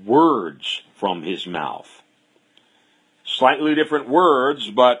words from his mouth. Slightly different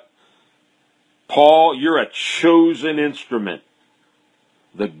words, but Paul, you're a chosen instrument.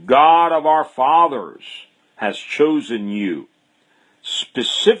 The God of our fathers has chosen you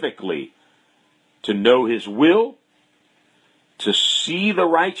specifically to know his will, to see the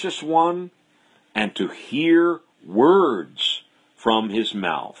righteous one, and to hear words from his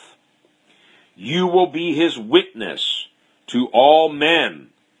mouth. You will be his witness to all men.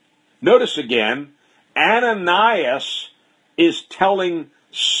 Notice again, Ananias is telling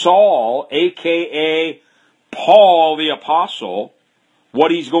Saul, a.k.a. Paul the Apostle,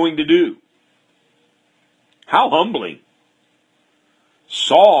 what he's going to do. How humbling.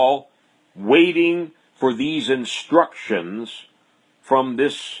 Saul waiting for these instructions from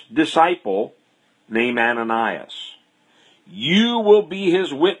this disciple named Ananias. You will be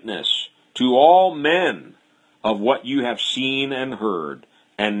his witness to all men of what you have seen and heard.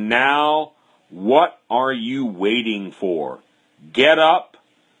 And now, what are you waiting for? Get up,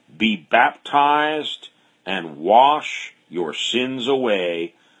 be baptized, and wash your sins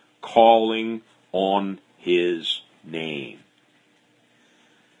away, calling on his name.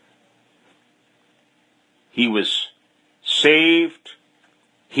 He was saved,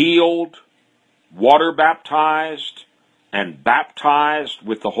 healed, water baptized, and baptized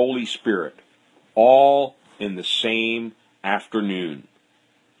with the Holy Spirit, all in the same afternoon.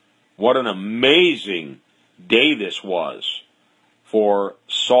 What an amazing day this was for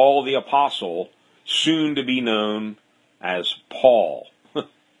Saul the Apostle, soon to be known as Paul.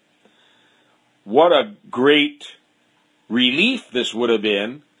 What a great relief this would have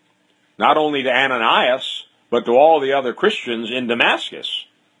been, not only to Ananias, but to all the other Christians in Damascus.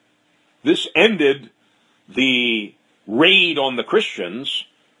 This ended the raid on the Christians,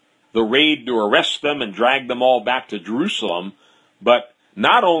 the raid to arrest them and drag them all back to Jerusalem, but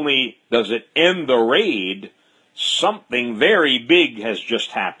not only does it end the raid, something very big has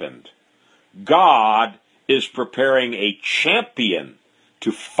just happened. God is preparing a champion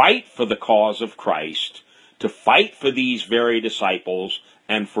to fight for the cause of Christ, to fight for these very disciples,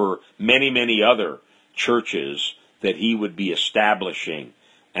 and for many, many other churches that he would be establishing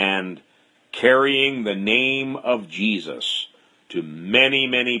and carrying the name of Jesus to many,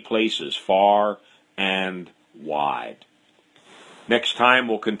 many places, far and wide. Next time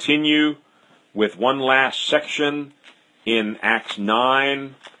we'll continue with one last section in Acts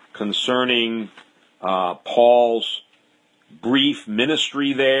 9 concerning Paul's brief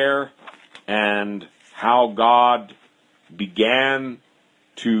ministry there and how God began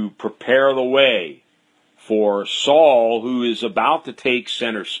to prepare the way for Saul, who is about to take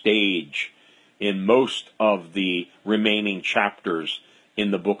center stage in most of the remaining chapters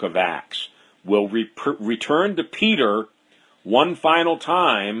in the book of Acts. We'll return to Peter one final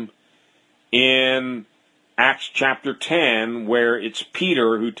time in Acts chapter 10, where it's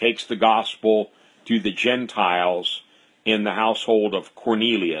Peter who takes the gospel to the Gentiles in the household of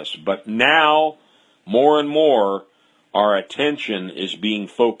Cornelius. But now, more and more, our attention is being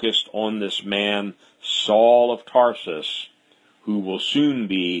focused on this man, Saul of Tarsus, who will soon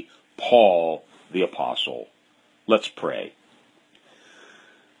be Paul the Apostle. Let's pray.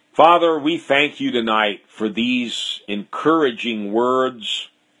 Father, we thank you tonight for these encouraging words,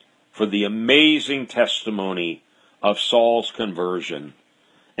 for the amazing testimony of Saul's conversion.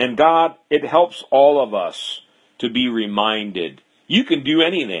 And God, it helps all of us to be reminded, you can do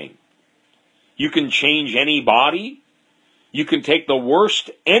anything. You can change anybody. You can take the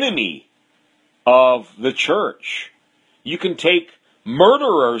worst enemy of the church. You can take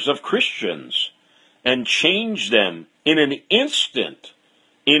murderers of Christians and change them in an instant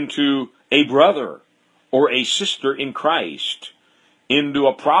into a brother or a sister in Christ, into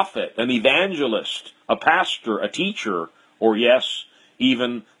a prophet, an evangelist, a pastor, a teacher, or yes,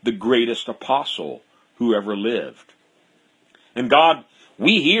 even the greatest apostle who ever lived. And God,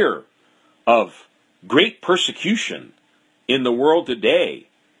 we hear of great persecution in the world today,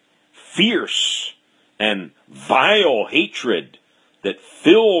 fierce and vile hatred that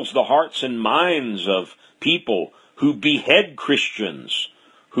fills the hearts and minds of people who behead Christians,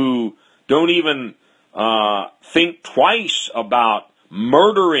 who don't even think twice about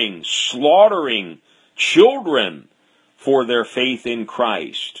murdering, slaughtering children for their faith in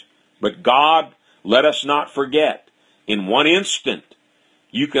Christ. But God, let us not forget, in one instant,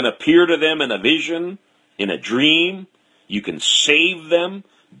 you can appear to them in a vision, in a dream. You can save them,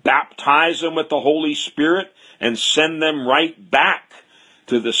 baptize them with the Holy Spirit, and send them right back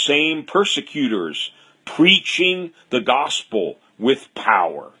to the same persecutors, preaching the gospel with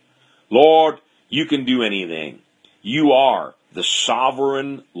power. Lord, you can do anything. You are the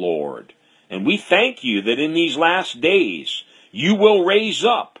sovereign Lord. And we thank you that in these last days, you will raise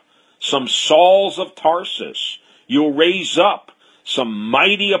up some Sauls of Tarsus. You'll raise up some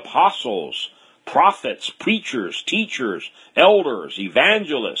mighty apostles, prophets, preachers, teachers, elders,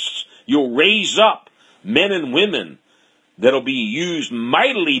 evangelists. You'll raise up men and women that'll be used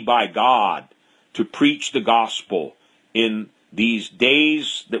mightily by God to preach the gospel in these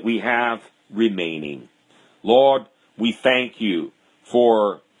days that we have remaining. Lord, we thank you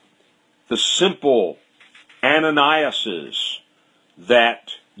for the simple Ananiases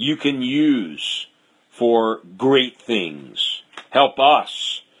that you can use for great things. Help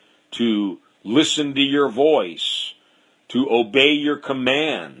us to listen to your voice, to obey your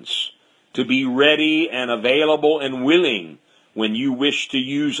commands, to be ready and available and willing when you wish to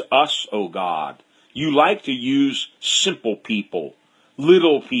use us, O God. You like to use simple people,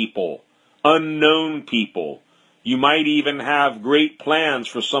 little people, unknown people. You might even have great plans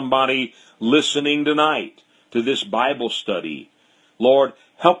for somebody listening tonight to this Bible study. Lord,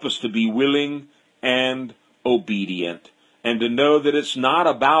 help us to be willing and obedient, and to know that it's not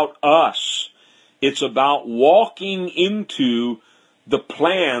about us. It's about walking into the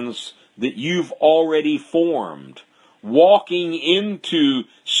plans that you've already formed, walking into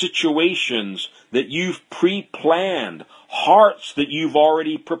situations that you've pre-planned, hearts that you've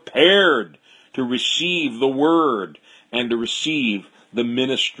already prepared to receive the Word and to receive the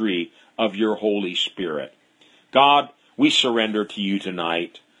ministry of your Holy Spirit. God, we surrender to you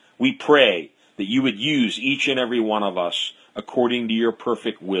tonight. We pray that you would use each and every one of us according to your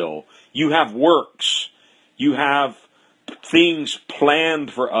perfect will. You have works. You have things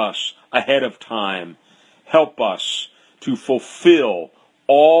planned for us ahead of time. Help us to fulfill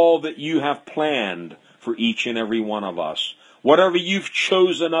all that you have planned for each and every one of us. Whatever you've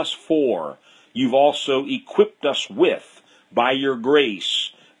chosen us for, you've also equipped us with by your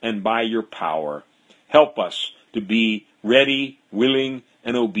grace and by your power. Help us to be ready, willing,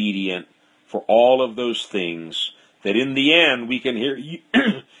 and obedient for all of those things, that in the end we can hear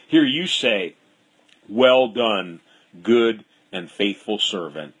you say, "Well done, good and faithful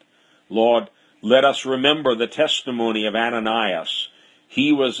servant." Lord, let us remember the testimony of Ananias.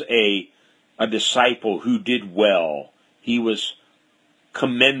 He was a disciple who did well. He was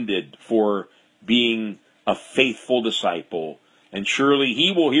commended for being a faithful disciple. And surely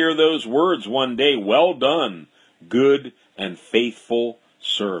he will hear those words one day, "Well done, good and faithful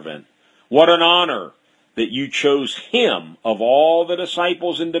servant." What an honor that you chose him of all the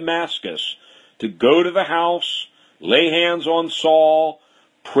disciples in Damascus to go to the house, lay hands on Saul,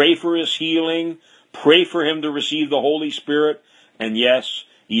 pray for his healing, pray for him to receive the Holy Spirit, and yes,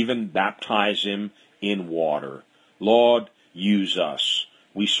 even baptize him in water. Lord, use us.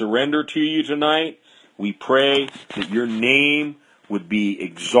 We surrender to you tonight. We pray that your name would be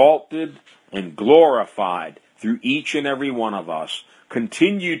exalted and glorified through each and every one of us.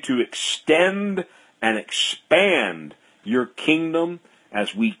 Continue to extend and expand your kingdom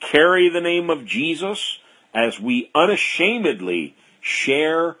as we carry the name of Jesus, as we unashamedly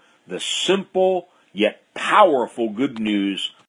share the simple yet powerful good news